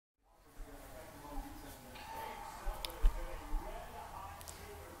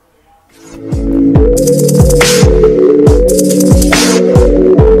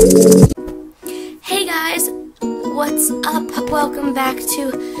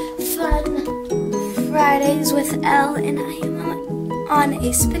fun Fridays with Elle, and I am on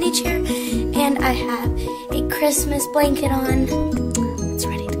a spinny chair, and I have a Christmas blanket on. It's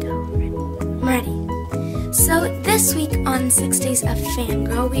ready to go. I'm ready. So this week on 6 Days of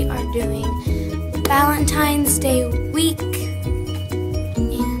Fangirl, we are doing Valentine's Day week,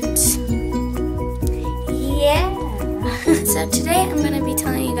 and yeah. So today I'm going to be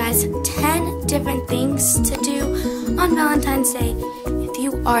telling you guys 10 different things to do on Valentine's Day if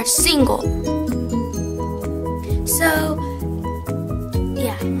you are single. So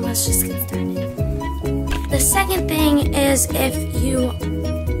yeah, let's just get started. The second thing is, if you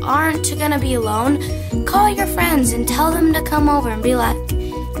aren't gonna be alone, call your friends and tell them to come over and be like,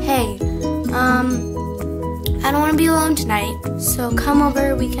 hey, I don't want to be alone tonight, so come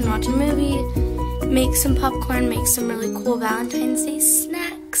over, we can watch a movie, make some popcorn, make some really cool Valentine's Day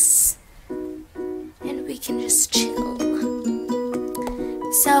snacks, and we can just chill.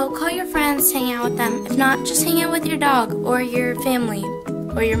 So call your friends, hang out with them. If not, just hang out with your dog or your family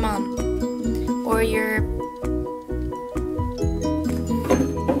or your mom or your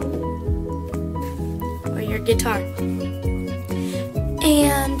guitar.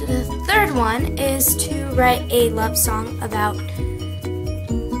 And the third one is to write a love song about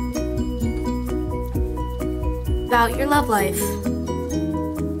your love life.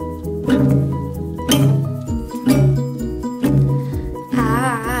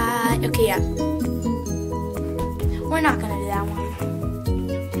 Okay, yeah. We're not gonna do that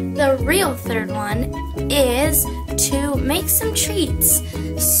one. The real third one is to make some treats.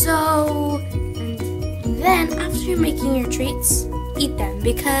 So then after you're making your treats, eat them,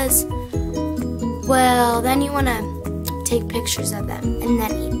 because, well, then you want to take pictures of them and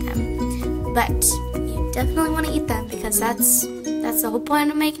then eat them. But you definitely want to eat them, because that's the whole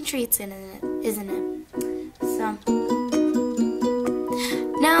point of making treats, isn't it? So,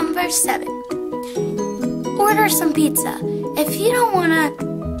 number 7. Order some pizza. If you don't want to,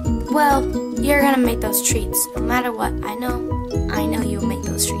 well, you're going to make those treats no matter what. I know you'll make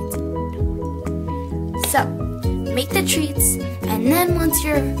those treats. So, make the treats, and then once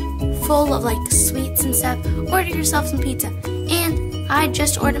you're full of like the sweets and stuff, order yourself some pizza. And I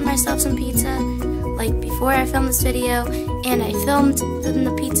just ordered myself some pizza like before I filmed this video, and I filmed when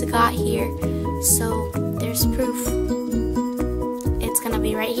the pizza got here, so there's proof. It's gonna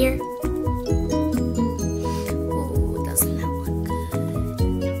be right here. Ooh, doesn't that look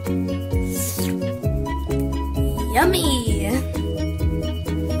good? Yummy!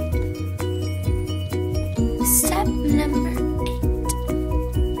 Step number 8.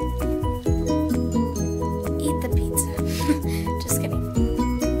 Eat the pizza. Just kidding.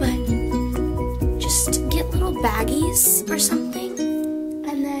 But just get little baggies or something,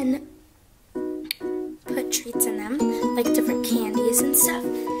 and then put treats in them, like different candies and stuff,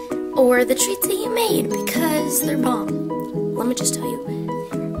 or the treats that you made, because they're bomb. Let me just tell you,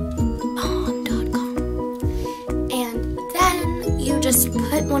 bomb.com. And then you just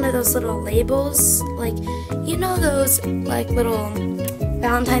put one of those little labels, like, you know those like little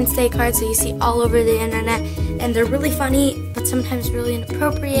Valentine's Day cards that you see all over the internet, and they're really funny, but sometimes really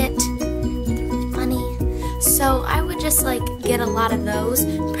inappropriate. They're really funny. So I would just like get a lot of those,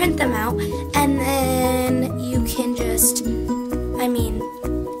 print them out, and then you can just,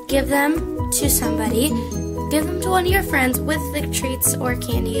 give them to somebody. Give them to one of your friends with the treats or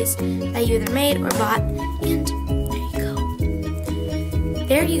candies that you either made or bought, and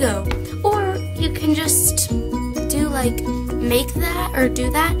there you go. Or you can just make that or do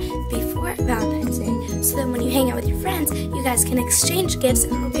that before Valentine's Day, so that when you hang out with your friends, you guys can exchange gifts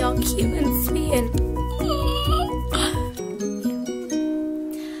and it'll be all cute and sweet and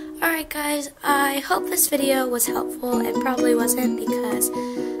Alright guys, I hope this video was helpful. It probably wasn't, because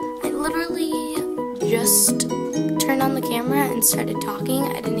I literally just turned on the camera and started talking.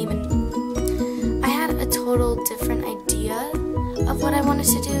 I had a total different idea of what I wanted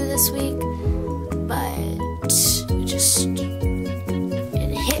to do this week, but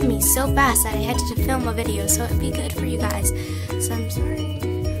it hit me so fast that I had to film a video, so it'd be good for you guys. So I'm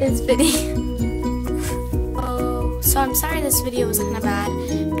sorry this video was kind of bad,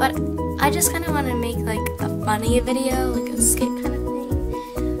 but I just kind of want to make like a funny video, like a skit kind of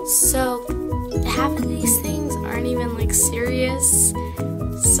thing. So half of these things aren't even like serious,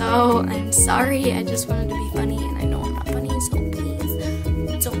 so I'm sorry. I just wanted to be funny, and I know I'm not funny, so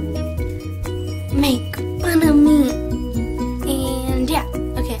please don't make fun of me. And yeah,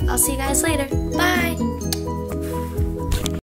 okay, I'll see you guys later. Bye!